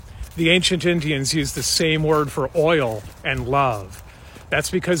The ancient Indians used the same word for oil and love.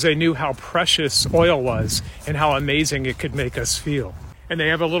 That's because they knew how precious oil was and how amazing it could make us feel. And they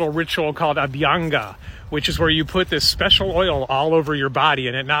have a little ritual called Abhyanga, which is where you put this special oil all over your body,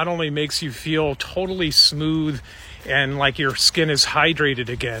 and it not only makes you feel totally smooth and like your skin is hydrated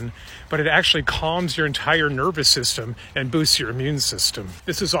again, but it actually calms your entire nervous system and boosts your immune system.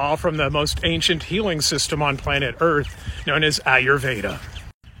 This is all from the most ancient healing system on planet Earth, known as Ayurveda.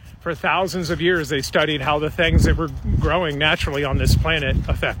 For thousands of years, they studied how the things that were growing naturally on this planet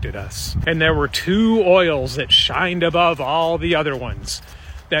affected us. And there were two oils that shined above all the other ones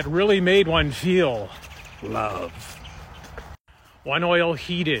that really made one feel love. One oil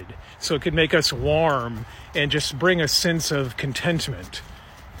heated so it could make us warm and just bring a sense of contentment.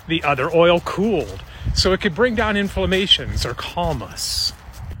 The other oil cooled so it could bring down inflammations or calm us.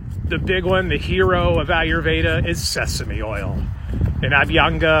 The big one, the hero of Ayurveda, is sesame oil. In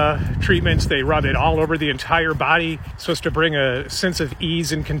Abhyanga treatments, they rub it all over the entire body, supposed to bring a sense of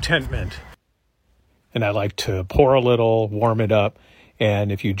ease and contentment. And I like to pour a little, warm it up,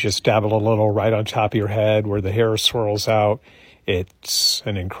 and if you just dabble a little right on top of your head where the hair swirls out, it's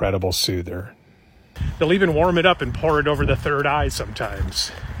an incredible soother. They'll even warm it up and pour it over the third eye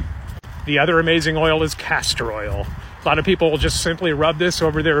sometimes. The other amazing oil is castor oil. A lot of people will just simply rub this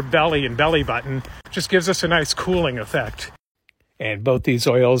over their belly and belly button. It just gives us a nice cooling effect. And both these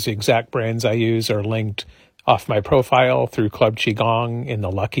oils, the exact brands I use, are linked off my profile through Club Qigong in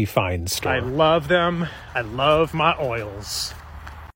the Lucky Find store. I love them. I love my oils.